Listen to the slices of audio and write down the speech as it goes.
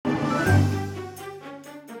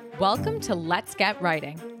Welcome to Let's Get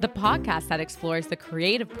Writing, the podcast that explores the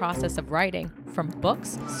creative process of writing, from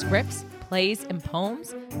books, scripts, plays, and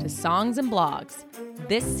poems to songs and blogs.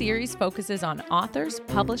 This series focuses on authors,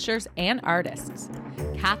 publishers, and artists.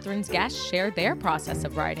 Catherine's guests share their process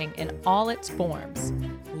of writing in all its forms.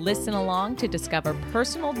 Listen along to discover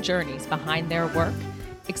personal journeys behind their work,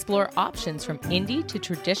 explore options from indie to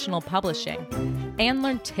traditional publishing, and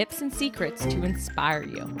learn tips and secrets to inspire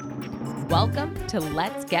you. Welcome to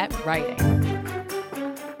Let's Get Writing.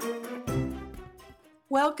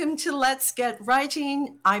 Welcome to Let's Get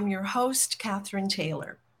Writing. I'm your host, Catherine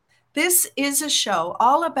Taylor. This is a show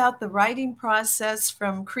all about the writing process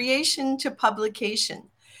from creation to publication.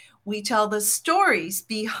 We tell the stories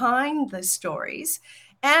behind the stories,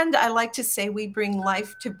 and I like to say we bring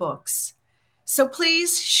life to books. So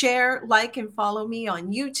please share, like, and follow me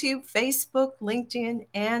on YouTube, Facebook, LinkedIn,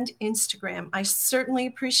 and Instagram. I certainly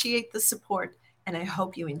appreciate the support, and I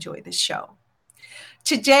hope you enjoy the show.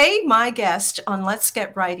 Today, my guest on Let's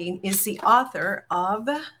Get Writing is the author of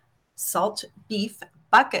Salt Beef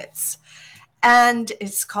Buckets, and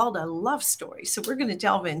it's called A Love Story, so we're going to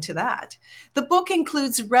delve into that. The book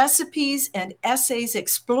includes recipes and essays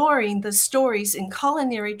exploring the stories and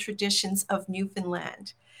culinary traditions of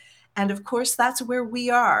Newfoundland. And of course, that's where we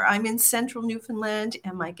are. I'm in central Newfoundland,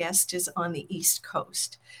 and my guest is on the East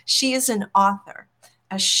Coast. She is an author,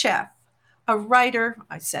 a chef, a writer.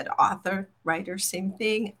 I said author, writer, same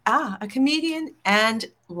thing. A comedian and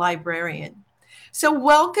librarian. So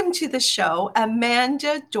welcome to the show,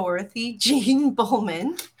 Amanda Dorothy Jean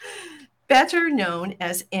Bullman, better known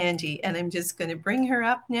as Andy. And I'm just going to bring her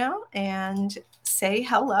up now and say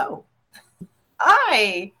hello.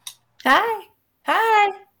 Hi. Hi.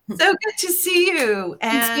 Hi. So good to see you.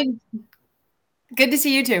 And good to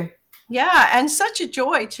see you too. Yeah, and such a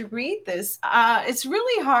joy to read this. It's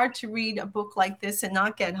really hard to read a book like this and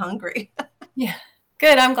not get hungry. Yeah,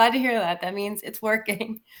 good. I'm glad to hear that. That means it's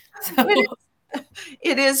working. So.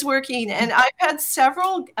 It is working. And I've had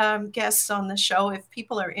several guests on the show. If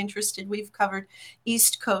people are interested, we've covered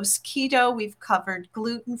East Coast keto. We've covered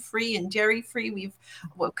gluten-free and dairy-free. We've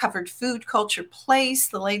covered food culture place,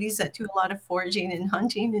 the ladies that do a lot of foraging and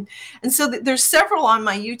hunting. And so there's several on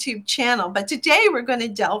my YouTube channel. But today we're going to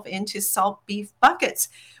delve into Salt Beef Buckets,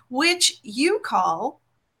 which you call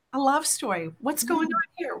a love story. What's going on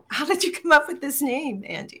here? How did you come up with this name,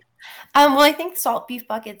 Andy? Well, I think salt beef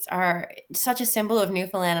buckets are such a symbol of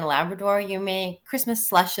Newfoundland and Labrador. You make Christmas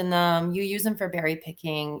slush in them. You use them for berry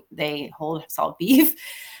picking. They hold salt beef.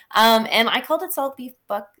 And I called it Salt Beef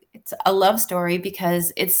Buckets, a love story,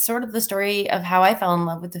 because it's sort of the story of how I fell in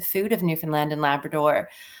love with the food of Newfoundland and Labrador.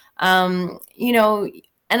 And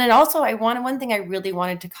then also one thing I really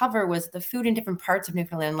wanted to cover was the food in different parts of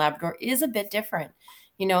Newfoundland and Labrador is a bit different.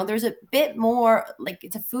 There's a bit more like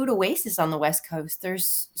it's a food oasis on the West Coast.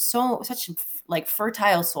 There's such like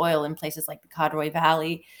fertile soil in places like the Codroy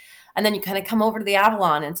Valley. And then you kind of come over to the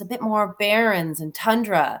Avalon and it's a bit more barrens and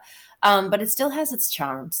tundra, but it still has its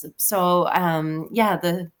charms. So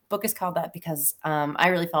the book is called that because I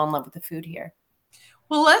really fell in love with the food here.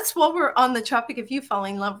 Well, while we're on the topic of you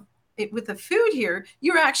falling in love with the food here,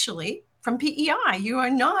 you're actually from PEI. You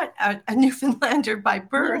are not a Newfoundlander by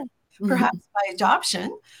birth. Yeah. Perhaps by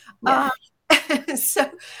adoption. Yeah. So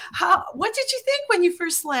what did you think when you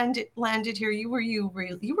first landed here? You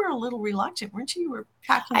were a little reluctant, weren't you? You were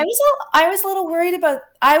packing. I was a little worried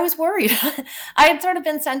I was worried. I had sort of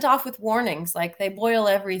been sent off with warnings, like they boil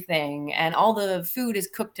everything and all the food is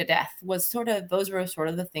cooked to death. Those were sort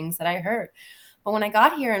of the things that I heard. But when I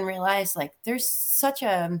got here and realized like there's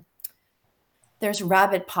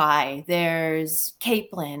rabbit pie, there's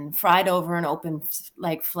capelin fried over an open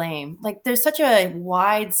like flame. Like there's such a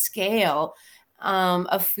wide scale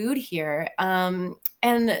of food here. And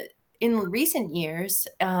in recent years,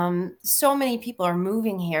 so many people are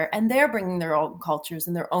moving here and they're bringing their own cultures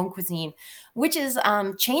and their own cuisine, which is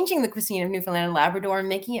changing the cuisine of Newfoundland and Labrador and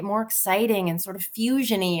making it more exciting and sort of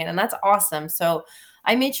fusion-y. And that's awesome. So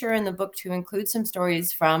I made sure in the book to include some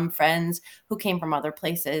stories from friends who came from other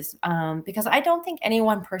places, because I don't think any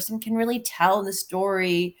one person can really tell the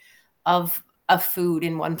story of food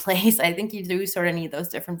in one place. I think you do sort of need those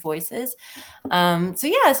different voices. My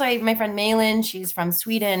friend Malin, she's from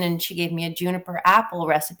Sweden, and she gave me a juniper apple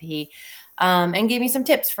recipe and gave me some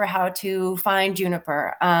tips for how to find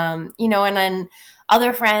juniper. And then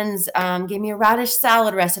other friends gave me a radish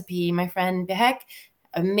salad recipe. My friend Behek,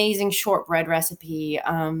 amazing shortbread recipe.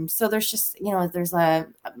 So there's just, there's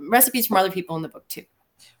recipes from other people in the book too.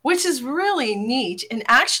 which is really neat. And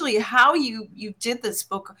actually, how you did this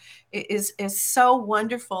book is so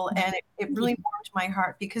wonderful, and it really warmed my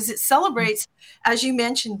heart because it celebrates, as you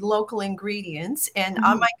mentioned, local ingredients. And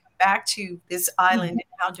I might come back to this island and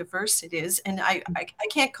how diverse it is. And I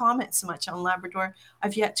can't comment so much on Labrador.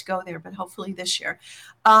 I've yet to go there, but hopefully this year.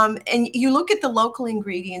 And you look at the local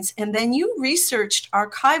ingredients, and then you researched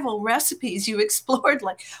archival recipes. You explored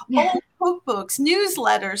like old cookbooks,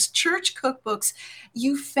 newsletters, church cookbooks.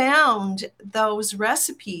 You found those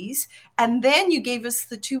recipes, and then you gave us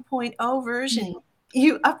the 2.0 version.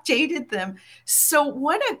 You updated them. So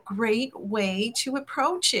what a great way to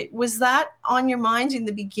approach it. Was that on your mind in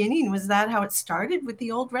the beginning? Was that how it started, with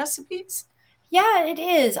the old recipes? Yeah, it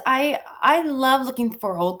is. I love looking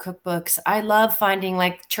for old cookbooks. I love finding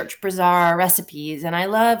like church bazaar recipes, and I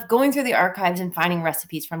love going through the archives and finding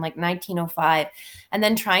recipes from like 1905 and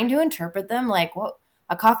then trying to interpret them like, what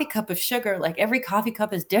a coffee cup of sugar, like every coffee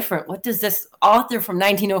cup is different. What does this author from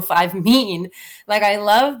 1905 mean? Like I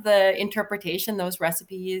love the interpretation, those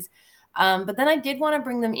recipes. But then I did want to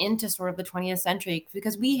bring them into sort of the 20th century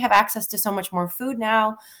because we have access to so much more food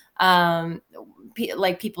now.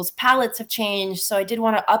 Like people's palates have changed. So I did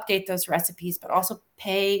want to update those recipes, but also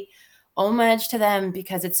pay homage to them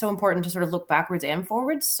because it's so important to sort of look backwards and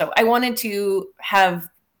forwards. So I wanted to have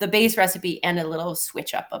the base recipe and a little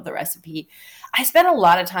switch up of the recipe. I spent a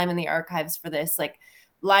lot of time in the archives for this, like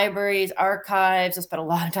libraries, archives. I spent a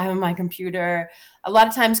lot of time on my computer, a lot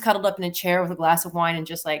of times cuddled up in a chair with a glass of wine and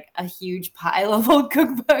just like a huge pile of old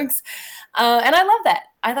cookbooks. And I love that.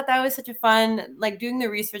 I thought that was such a fun, like doing the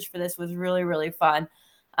research for this was really, really fun.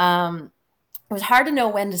 It was hard to know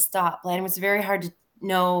when to stop. And it was very hard to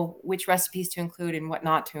know which recipes to include and what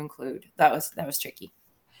not to include. That was tricky.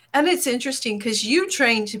 And it's interesting because you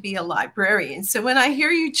trained to be a librarian. So when I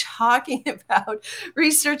hear you talking about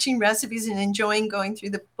researching recipes and enjoying going through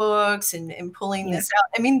the books and pulling this out,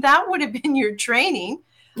 I mean, that would have been your training.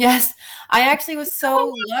 Yes, I actually was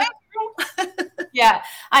so lucky. Yeah,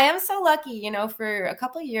 I am so lucky, you know, for a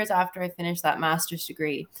couple of years after I finished that master's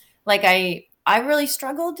degree, like I really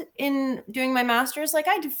struggled in doing my master's. Like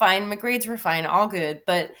I did fine, my grades were fine, all good,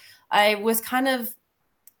 but I was kind of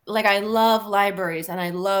like I love libraries and I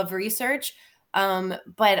love research.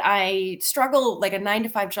 But I struggle, like a 9 to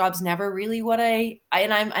 5 job's never really what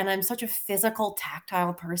I'm such a physical,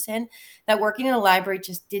 tactile person that working in a library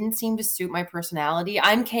just didn't seem to suit my personality.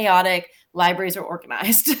 I'm chaotic, libraries are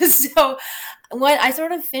organized. So when I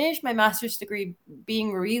sort of finished my master's degree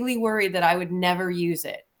being really worried that I would never use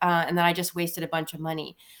it, and that I just wasted a bunch of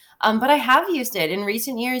money. But I have used it in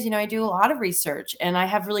recent years. You know, I do a lot of research and I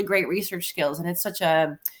have really great research skills, and it's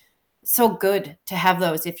so good to have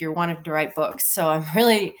those if you're wanting to write books. So I'm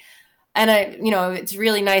really, and it's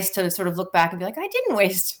really nice to sort of look back and be like, I didn't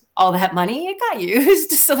waste all that money. It got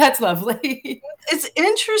used. So that's lovely. It's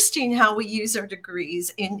interesting how we use our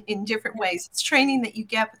degrees in different ways. It's training that you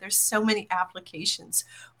get, but there's so many applications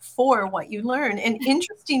for what you learn. And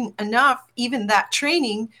interesting enough, even that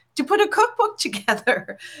training to put a cookbook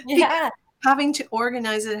together. Yeah. Having to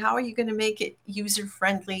organize it, how are you going to make it user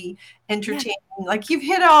friendly, entertaining? Yeah. Like you've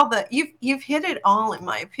hit it all, in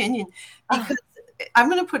my opinion, because I'm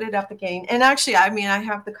going to put it up again. And actually, I mean, I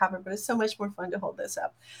have the cover, but it's so much more fun to hold this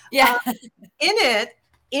up. Yeah. In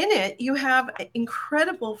it, you have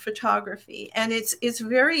incredible photography, and it's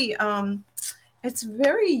very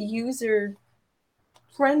user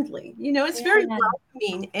friendly. You know, it's very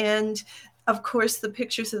welcoming, and of course, the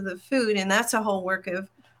pictures of the food, and that's a whole work of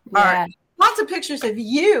art. Lots of pictures of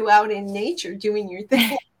you out in nature doing your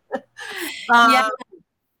thing. Yeah,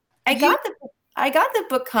 I got the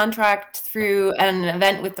book contract through an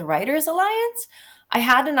event with the Writers Alliance. I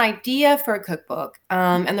had an idea for a cookbook,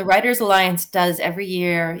 and the Writers Alliance does every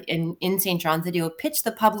year in St. John's. They do a pitch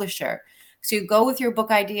the publisher. So you go with your book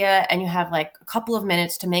idea and you have like a couple of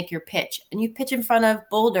minutes to make your pitch, and you pitch in front of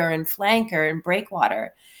Boulder and Flanker and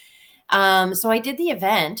Breakwater. So I did the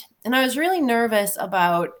event, and I was really nervous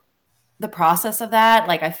about the process of that.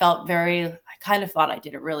 Like I kind of thought I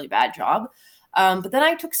did a really bad job. But then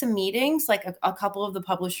I took some meetings, like a couple of the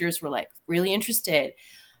publishers were like really interested.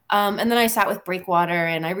 And then I sat with Breakwater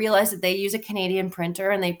and I realized that they use a Canadian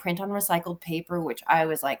printer and they print on recycled paper, which I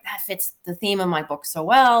was like, that fits the theme of my book so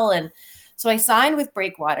well. And so I signed with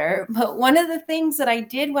Breakwater. But one of the things that I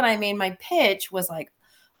did when I made my pitch was like,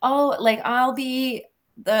 oh, like I'll be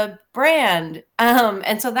the brand.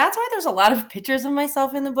 And so that's why there's a lot of pictures of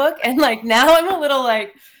myself in the book. And like now I'm a little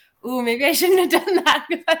like, ooh, maybe I shouldn't have done that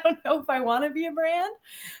because I don't know if I want to be a brand.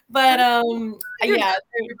 But yeah,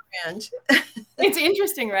 brand. It's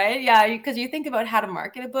interesting, right? Yeah, because you think about how to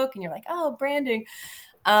market a book and you're like, oh, branding.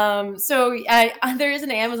 There is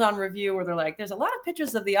an Amazon review where they're like, there's a lot of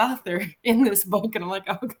pictures of the author in this book. And I'm like,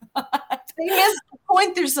 oh God. They missed the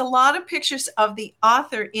point. There's a lot of pictures of the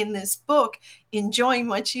author in this book enjoying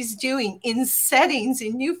what she's doing in settings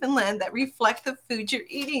in Newfoundland that reflect the food you're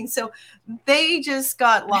eating. So they just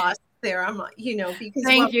got lost there. I'm not, because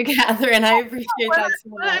Thank you, Catherine. I appreciate that so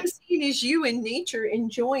what I'm much. seeing is you in nature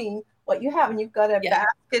enjoying what you have, and you've got a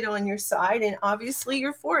basket on your side, and obviously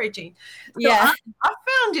you're foraging. So Yeah. I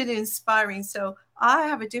found it inspiring. So I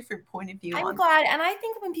have a different point of view I'm on glad. And I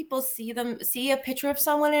think when people see a picture of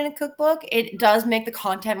someone in a cookbook, it does make the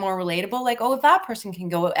content more relatable. Like, oh, if that person can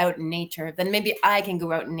go out in nature, then maybe I can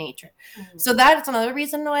go out in nature. Mm-hmm. So that's another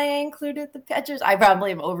reason why I included the pictures. I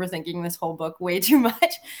probably am overthinking this whole book way too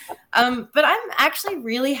much. But I'm actually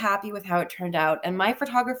really happy with how it turned out. And my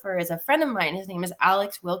photographer is a friend of mine. His name is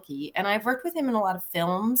Alex Wilkie. And I've worked with him in a lot of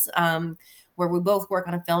films where we both work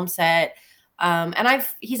on a film set.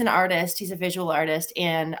 He's an artist, he's a visual artist,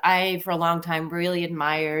 and I, for a long time, really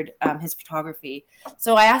admired his photography.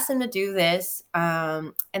 So I asked him to do this.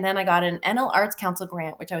 And then I got an NL Arts Council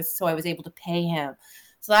grant, I was able to pay him.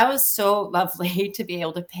 So that was so lovely to be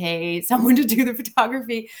able to pay someone to do the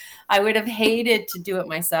photography. I would have hated to do it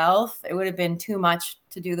myself. It would have been too much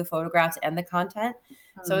to do the photographs and the content.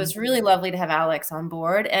 So it was really lovely to have Alex on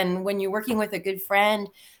board. And when you're working with a good friend,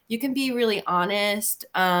 you can be really honest.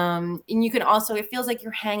 And you can also, it feels like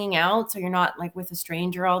you're hanging out. So you're not like with a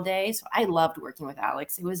stranger all day. So I loved working with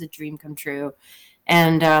Alex. It was a dream come true.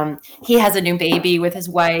 And he has a new baby with his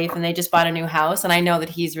wife, and they just bought a new house. And I know that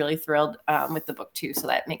he's really thrilled with the book too. So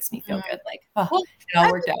that makes me feel good. Like, it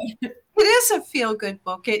all worked out. It is a feel-good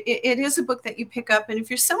book. It is a book that you pick up. And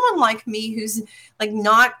if you're someone like me who's like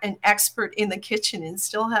not an expert in the kitchen and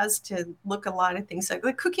still has to look a lot of things,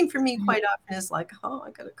 like cooking for me quite often is like, oh,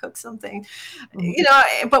 I got to cook something,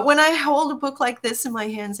 but when I hold a book like this in my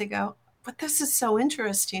hands, I go, but this is so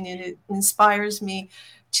interesting. And it inspires me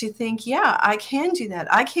to think, yeah, I can do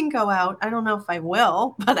that. I can go out. I don't know if I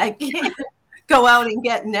will, but I can go out and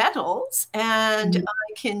get nettles, and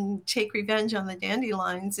I can take revenge on the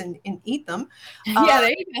dandelions and eat them. Yeah,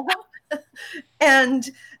 there you go. And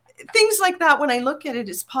things like that, when I look at it,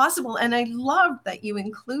 is possible. And I love that you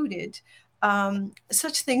included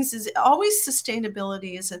such things as always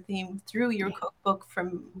sustainability is a theme through your cookbook,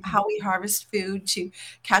 from how we harvest food to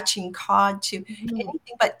catching cod to anything,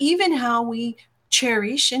 but even how we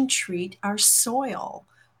cherish and treat our soil.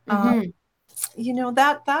 That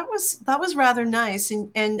was rather nice.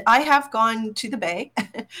 And I have gone to the bay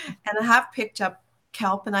and I have picked up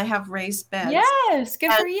kelp, and I have raised beds. Yes,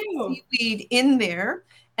 good for you. Seaweed in there.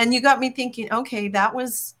 And you got me thinking, okay, that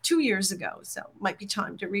was 2 years ago. So it might be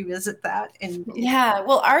time to revisit that.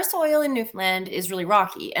 Well, our soil in Newfoundland is really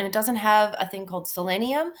rocky, and it doesn't have a thing called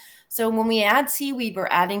selenium. So when we add seaweed, we're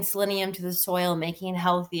adding selenium to the soil, making it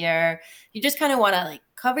healthier. You just kind of want to like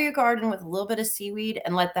cover your garden with a little bit of seaweed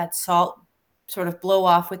and let that salt sort of blow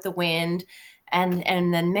off with the wind, and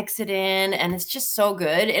then mix it in. And it's just so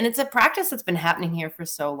good. And it's a practice that's been happening here for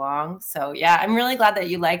so long. So yeah, I'm really glad that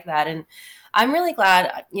you like that. And I'm really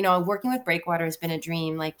glad, working with Breakwater has been a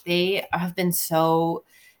dream. Like, they have been so,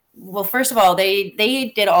 well, first of all, they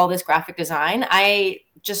did all this graphic design. I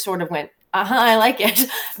just sort of went, I like it.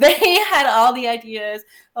 They had all the ideas.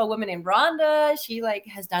 A woman named Rhonda, she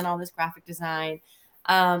has done all this graphic design.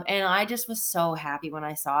 And I just was so happy when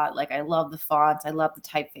I saw it. Like, I love the fonts, I love the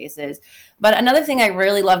typefaces. But another thing I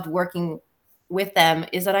really loved working with them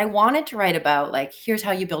is that I wanted to write about, like, here's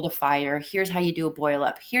how you build a fire, here's how you do a boil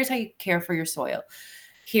up, here's how you care for your soil,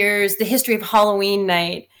 here's the history of Halloween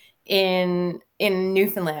night in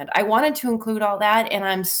Newfoundland. I wanted to include all that, and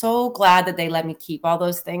I'm so glad that they let me keep all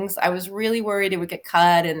those things. I was really worried it would get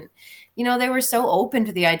cut, and they were so open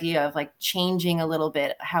to the idea of like changing a little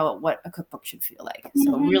bit what a cookbook should feel like.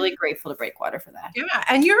 So really grateful to Breakwater for that. Yeah,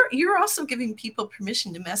 and you're also giving people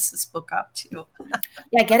permission to mess this book up too.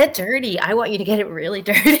 Yeah, get it dirty. I want you to get it really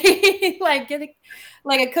dirty. Like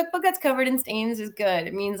a cookbook that's covered in stains is good.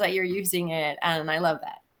 It means that you're using it, and I love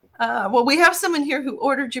that. Well, we have someone here who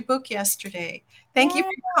ordered your book yesterday. Thank you for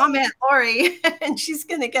your comment, Lori. And she's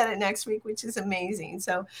going to get it next week, which is amazing.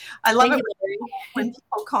 So I love it when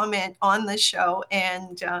people comment on the show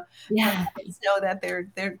and know that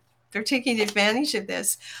they're taking advantage of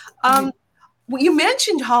this. Well, you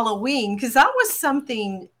mentioned Halloween, because that was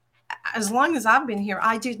something, as long as I've been here,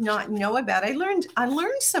 I did not know about. I learned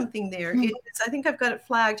something there. I think I've got it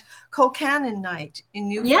flagged. Colcannon night in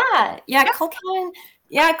Newfoundland. Yeah. Colcannon.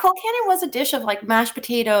 Yeah, Colcannon was a dish of like mashed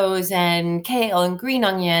potatoes and kale and green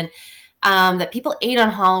onion that people ate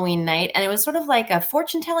on Halloween night. And it was sort of like a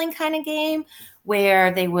fortune-telling kind of game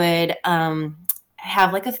where they would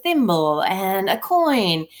have like a thimble and a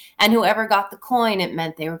coin. And whoever got the coin, it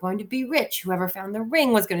meant they were going to be rich. Whoever found the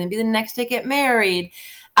ring was going to be the next to get married.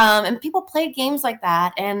 And people played games like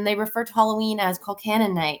that, and they refer to Halloween as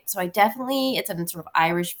Colcannon Night. So it's a sort of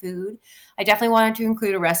Irish food. I definitely wanted to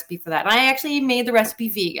include a recipe for that. And I actually made the recipe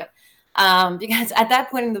vegan because at that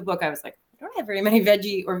point in the book, I was like, I don't have very many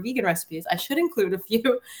veggie or vegan recipes. I should include a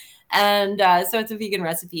few. And so it's a vegan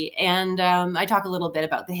recipe. And I talk a little bit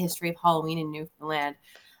about the history of Halloween in Newfoundland.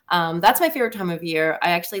 That's my favorite time of year.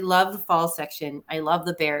 I actually love the fall section. I love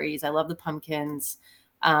the berries. I love the pumpkins.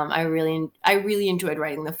 I really enjoyed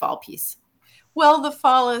writing the fall piece. Well, the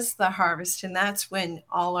fall is the harvest, and that's when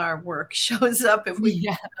all our work shows up. If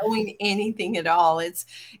we're doing anything at all, it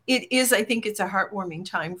is. I think it's a heartwarming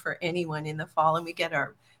time for anyone in the fall, and we get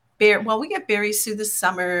we get berries through the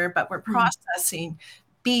summer, but we're processing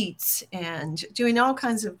beets and doing all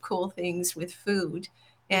kinds of cool things with food,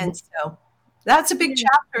 and so that's a big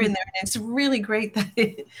chapter in there, and it's really great that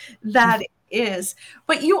it is.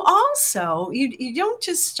 But you also you don't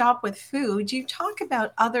just stop with food. You talk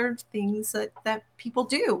about other things that people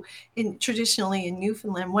do traditionally in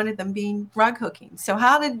Newfoundland. One of them being rug hooking. So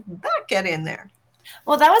how did that get in there?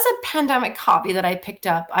 Well, that was a pandemic hobby that I picked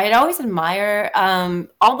up. I had always admired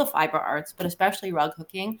all the fiber arts, but especially rug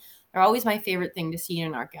hooking. They're always my favorite thing to see in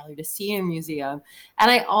an art gallery, to see in a museum.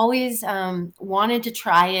 And I always wanted to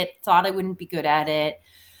try it, thought I wouldn't be good at it.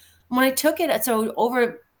 When I took it, so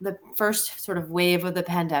over the first sort of wave of the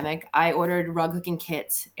pandemic, I ordered rug hooking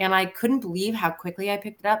kits, and I couldn't believe how quickly I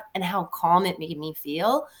picked it up and how calm it made me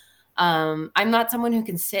feel. I'm not someone who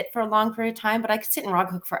can sit for a long period of time, but I could sit and rug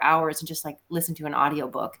hook for hours and just like listen to an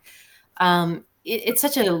audiobook. It's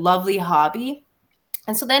such a lovely hobby.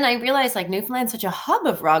 And so then I realized like Newfoundland's such a hub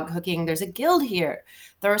of rug hooking. There's a guild here.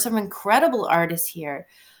 There are some incredible artists here.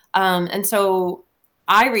 And so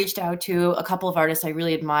I reached out to a couple of artists I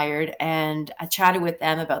really admired, and I chatted with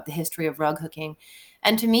them about the history of rug hooking.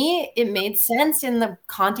 And to me, it made sense in the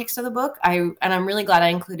context of the book. And I'm really glad I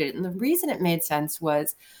included it. And the reason it made sense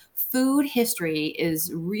was food history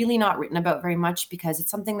is really not written about very much because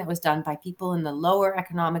it's something that was done by people in the lower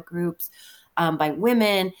economic groups, by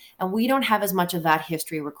women, and we don't have as much of that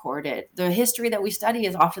history recorded. The history that we study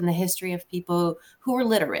is often the history of people who were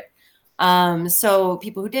literate. So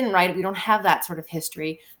people who didn't write it, we don't have that sort of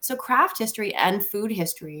history. So craft history and food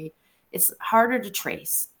history, it's harder to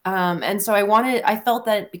trace. And so I felt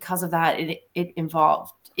that because of that, it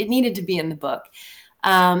needed to be in the book.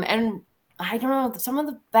 And I don't know, some of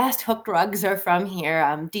the best hooked rugs are from here.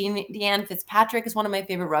 Deanne Fitzpatrick is one of my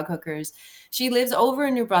favorite rug hookers. She lives over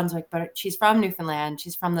in New Brunswick, but she's from Newfoundland.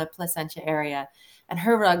 She's from the Placentia area, and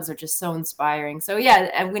her rugs are just so inspiring. So yeah,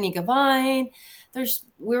 and Winnie Gavine,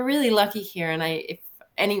 we're really lucky here.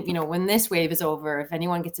 And when this wave is over, if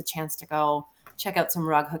anyone gets a chance to go check out some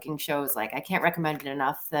rug hooking shows, like I can't recommend it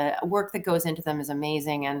enough. The work that goes into them is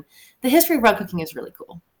amazing, and the history of rug hooking is really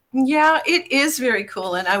cool. Yeah, it is very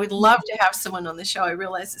cool. And I would love to have someone on the show. I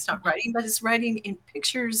realize it's not writing, but it's writing in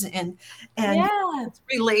pictures and it's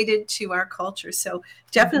related to our culture. So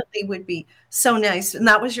definitely would be so nice. And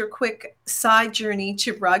that was your quick side journey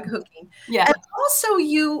to rug hooking. Yeah. And also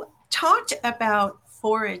you talked about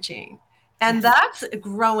foraging, and that's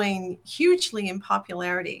growing hugely in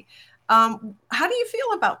popularity. How do you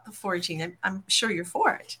feel about the foraging? I'm sure you're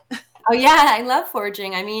for it. Oh yeah, I love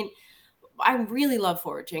foraging. I mean, I really love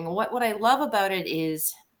foraging. What I love about it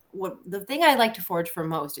is the thing I like to forage for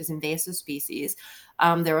most is invasive species.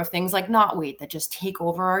 There are things like knotweed that just take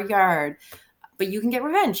over our yard, but you can get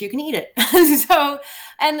revenge. You can eat it. So,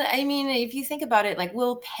 and I mean, if you think about it, like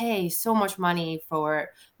we'll pay so much money for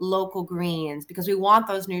local greens because we want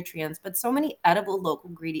those nutrients, but so many edible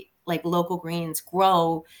local greens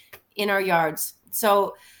grow in our yards.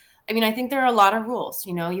 So I mean, I think there are a lot of rules.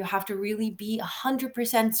 You have to really be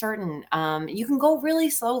 100% certain. You can go really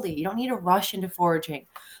slowly. You don't need to rush into foraging.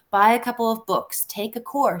 Buy a couple of books. Take a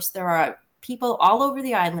course. There are people all over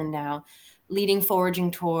the island now leading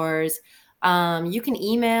foraging tours. You can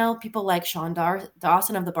email people like Sean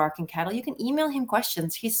Dawson of the Bark and Kettle. You can email him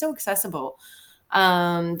questions. He's so accessible.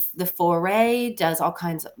 The Foray does all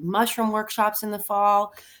kinds of mushroom workshops in the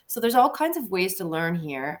fall. So there's all kinds of ways to learn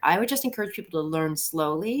here. I would just encourage people to learn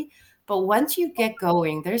slowly. But once you get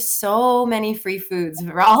going, there's so many free foods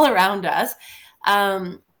all around us.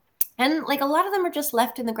 And like a lot of them are just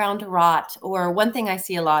left in the ground to rot. Or one thing I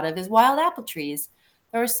see a lot of is wild apple trees.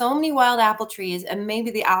 There are so many wild apple trees, and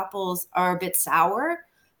maybe the apples are a bit sour.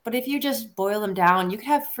 But if you just boil them down, you could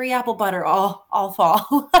have free apple butter all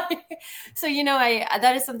fall. So,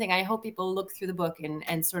 that is something I hope people look through the book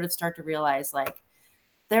and sort of start to realize, like,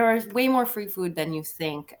 there are way more free food than you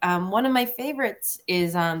think. One of my favorites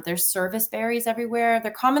is there's service berries everywhere.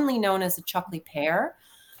 They're commonly known as the chocolate pear.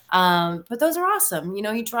 But those are awesome. You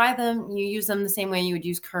know, you dry them, you use them the same way you would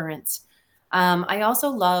use currants. I also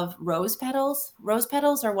love rose petals. Rose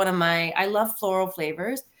petals are I love floral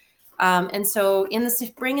flavors. And so in the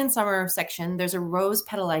spring and summer section, there's a rose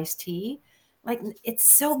petal iced tea. Like, it's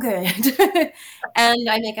so good. And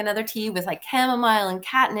I make another tea with like chamomile and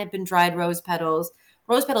catnip and dried rose petals.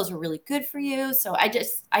 Rose petals are really good for you. So I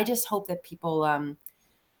just hope that people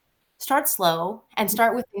start slow and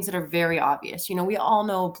start with things that are very obvious. You know, we all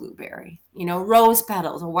know blueberry, you know, rose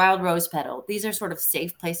petals, a wild rose petal. These are sort of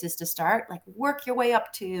safe places to start. Like, work your way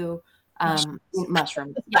up to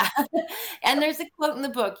mushrooms. Yeah. And there's a quote in the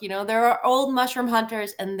book, you know, there are old mushroom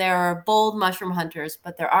hunters and there are bold mushroom hunters,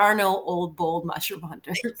 but there are no old, bold mushroom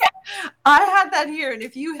hunters. I had that here. And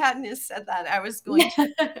if you hadn't said that, I was going to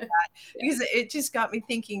say that, because it just got me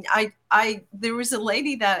thinking. There was a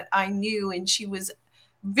lady that I knew, and she was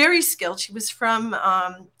very skilled. She was from,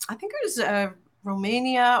 I think it was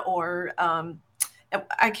Romania, or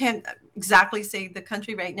I can't exactly say the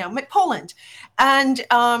country right now, Poland. And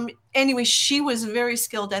anyway, she was very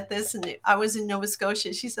skilled at this. And I was in Nova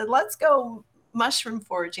Scotia. She said, let's go mushroom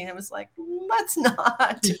foraging. I was like, let's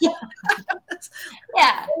not.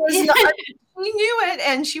 Yeah. She knew it,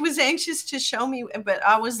 and she was anxious to show me, but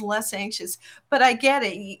I was less anxious. But I get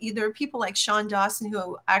it. There are people like Sean Dawson,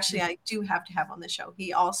 who actually I do have to have on the show.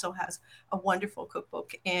 He also has a wonderful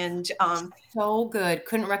cookbook, and so good.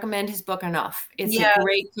 Couldn't recommend his book enough. It's a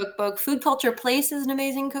great cookbook. Food Culture Place is an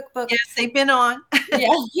amazing cookbook. Yes, they've been on.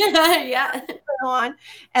 Yeah. On,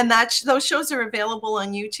 and those shows are available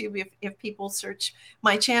on YouTube if people search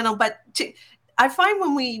my channel. But I find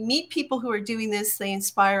when we meet people who are doing this, they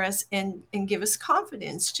inspire us and give us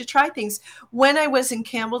confidence to try things. When I was in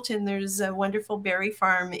Campbellton, there's a wonderful berry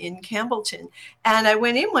farm in Campbellton. And I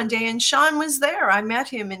went in one day and Sean was there. I met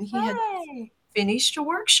him, and he had finished a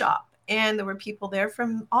workshop. And there were people there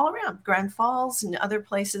from all around Grand Falls and other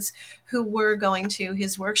places who were going to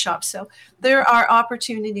his workshop. So there are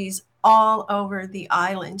opportunities all over the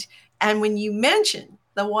island. And when you mention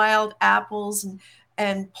the wild apples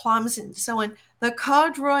and plums and so on, the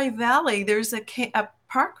Codroy Valley, there's a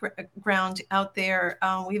park ground out there.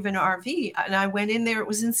 We have an RV, and I went in there. It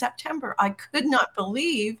was in September. I could not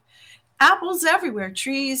believe apples everywhere,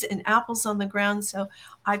 trees and apples on the ground. So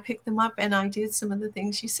I picked them up and I did some of the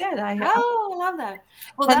things you said. I love that.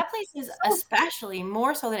 Well, that place is especially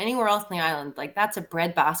more so than anywhere else on the island. Like, that's a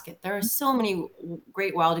bread basket. There are so many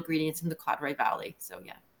great wild ingredients in the Codroy Valley. So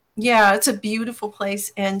yeah, it's a beautiful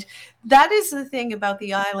place. And that is the thing about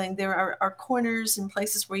the island. There are corners and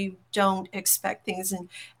places where you don't expect things.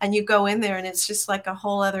 And you go in there and it's just like a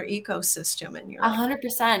whole other ecosystem. And you're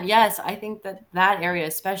 100%. Yes. I think that area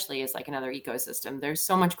especially is like another ecosystem. There's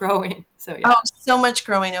so much growing. So so much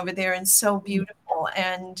growing over there, and so beautiful.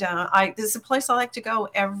 And this is a place I like to go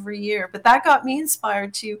every year. But that got me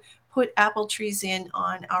inspired to put apple trees in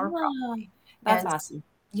on our property. That's awesome.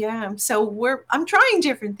 Yeah, so I'm trying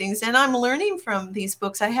different things, and I'm learning from these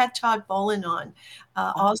books. I had Todd Bolin on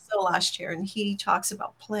also last year, and he talks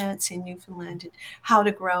about plants in Newfoundland and how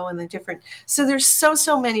to grow and the different. So there's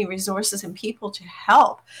so many resources and people to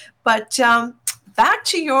help. But back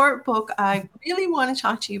to your book, I really want to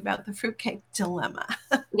talk to you about the fruitcake dilemma.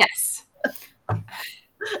 Yes.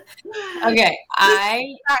 Okay,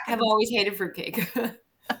 I have always hated fruitcake.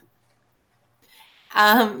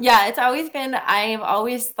 It's always been, I've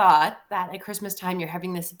always thought that at Christmas time, you're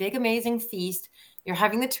having this big, amazing feast. You're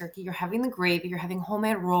having the turkey, you're having the gravy, you're having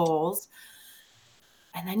homemade rolls,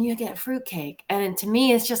 and then you get fruitcake. And to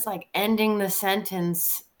me, it's just like ending the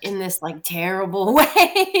sentence in this like terrible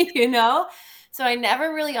way, you know? So I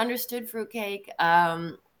never really understood fruitcake.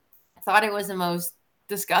 I thought it was the most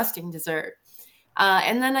disgusting dessert.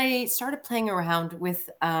 And then I started playing around with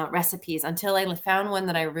recipes until I found one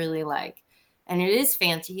that I really like. And it is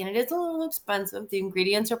fancy and it is a little expensive. The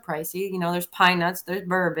ingredients are pricey. You know, there's pine nuts, there's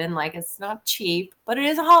bourbon. Like, it's not cheap, but it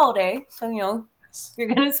is a holiday. So, you know, you're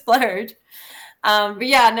going to splurge. But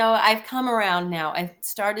yeah, no, I've come around now. I've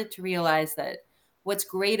started to realize that what's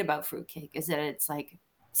great about fruitcake is that it's like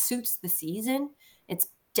suits the season. It's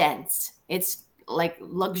dense. It's like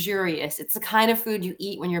luxurious. It's the kind of food you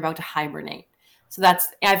eat when you're about to hibernate. So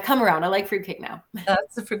I've come around. I like fruitcake now.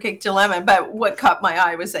 That's the fruitcake dilemma. But what caught my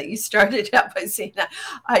eye was that you started out by saying that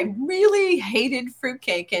I really hated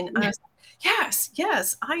fruitcake. And I was like,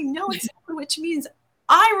 yes, I know exactly what you mean.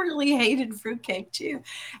 I really hated fruitcake too.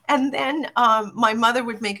 And then my mother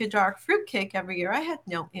would make a dark fruitcake every year. I had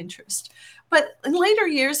no interest. But in later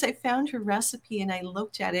years, I found her recipe and I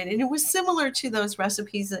looked at it, and it was similar to those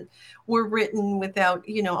recipes that were written without,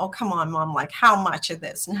 oh, come on, Mom, like how much of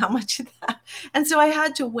this and how much of that. And so I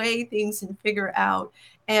had to weigh things and figure out.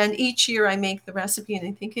 And each year I make the recipe, and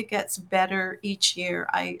I think it gets better each year.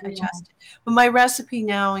 I adjust it. But my recipe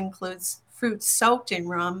now includes fruit soaked in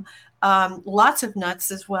rum, lots of nuts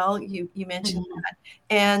as well. You mentioned that.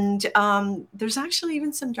 And there's actually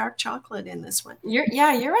even some dark chocolate in this one. Your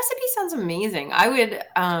recipe sounds amazing. I would,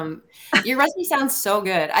 your recipe sounds so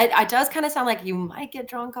good. It does kind of sound like you might get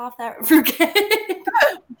drunk off that fruitcake.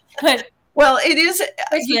 But well, it is.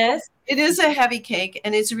 Yes. It is a heavy cake,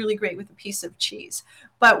 and it's really great with a piece of cheese.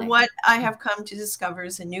 But what I have come to discover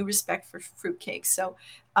is a new respect for fruitcake. So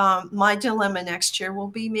my dilemma next year will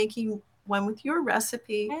be making one with your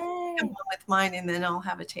recipe and one with mine, and then I'll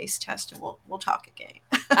have a taste test, and we'll talk again.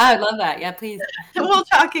 I love that. Yeah, please. We'll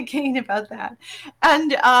talk again about that.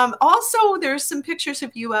 And also, there's some pictures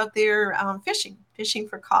of you out there fishing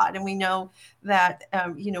for cod, and we know that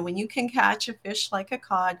when you can catch a fish like a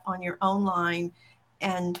cod on your own line,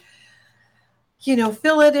 and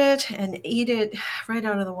fillet it and eat it right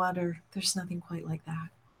out of the water, there's nothing quite like that.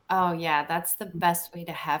 Oh yeah, that's the best way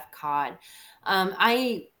to have cod.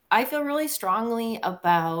 I feel really strongly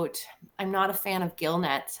about, I'm not a fan of gill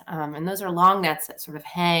nets. And those are long nets that sort of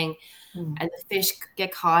hang and the fish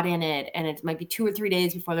get caught in it. And it might be 2 or 3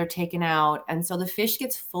 days before they're taken out. And so the fish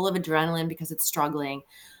gets full of adrenaline because it's struggling.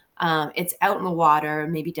 It's out in the water,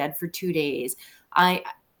 maybe dead for 2 days.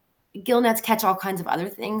 Gill nets catch all kinds of other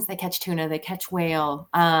things. They catch tuna, they catch whale.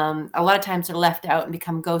 A lot of times they're left out and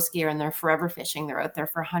become ghost gear, and they're forever fishing. They're out there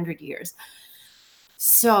for 100 years.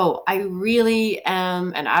 So I really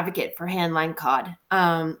am an advocate for hand-line cod.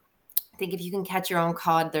 I think if you can catch your own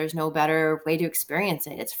cod, there's no better way to experience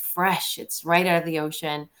it. It's fresh. It's right out of the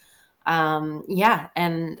ocean.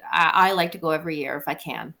 And I like to go every year if I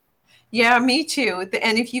can. Yeah, me too.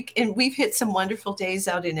 And we've hit some wonderful days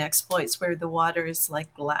out in exploits where the water is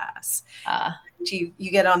like glass. You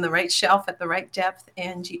get on the right shelf at the right depth,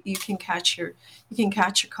 and you can catch your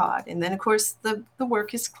cod. And then of course the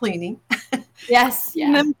work is cleaning. Yes,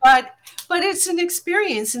 yeah. But it's an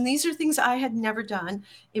experience, and these are things I had never done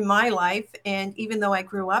in my life. And even though I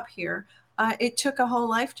grew up here, it took a whole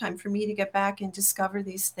lifetime for me to get back and discover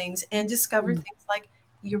these things, and discover things like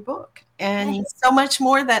your book, and so much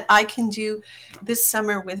more that I can do this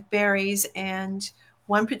summer with berries. And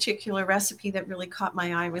one particular recipe that really caught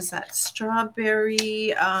my eye was that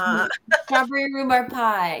strawberry rhubarb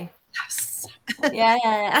pie. Yes.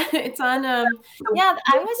 Yeah. It's on I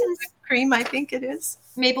was in cream, I think it is.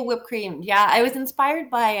 Maple whipped cream. Yeah, I was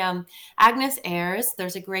inspired by Agnes Ayres.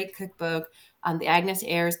 There's a great cookbook, the Agnes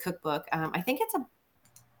Ayres cookbook. I think it's a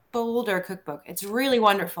Boulder cookbook. It's really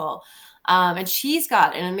wonderful. And she's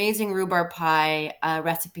got an amazing rhubarb pie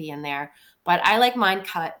recipe in there. But I like mine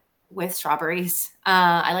cut with strawberries.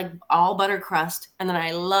 I like all butter crust. And then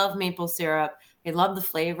I love maple syrup. I love the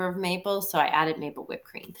flavor of maple, so I added maple whipped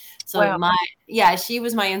cream. So she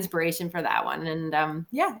was my inspiration for that one. And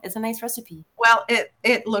it's a nice recipe. Well,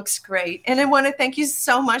 it looks great. And I want to thank you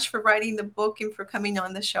so much for writing the book and for coming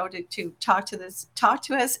on the show to talk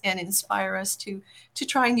to us and inspire us to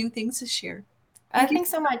try new things this year. Thanks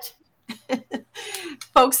so much.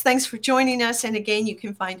 Folks, thanks for joining us. And again, you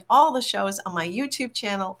can find all the shows on my YouTube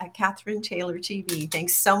channel at Catherine Taylor TV.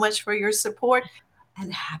 Thanks so much for your support,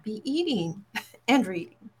 and happy eating and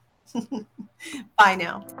reading. Bye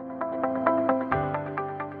now.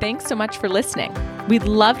 Thanks so much for listening. We'd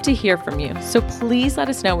love to hear from you, so please let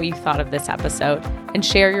us know what you thought of this episode and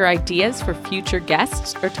share your ideas for future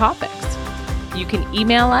guests or topics. You can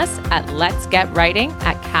email us at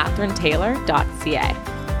letsgetwriting@catherinetaylor.ca.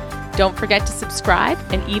 Don't forget to subscribe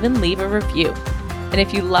and even leave a review. And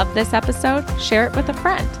if you love this episode, share it with a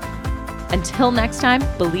friend. Until next time,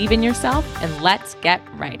 believe in yourself and let's get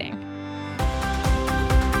writing.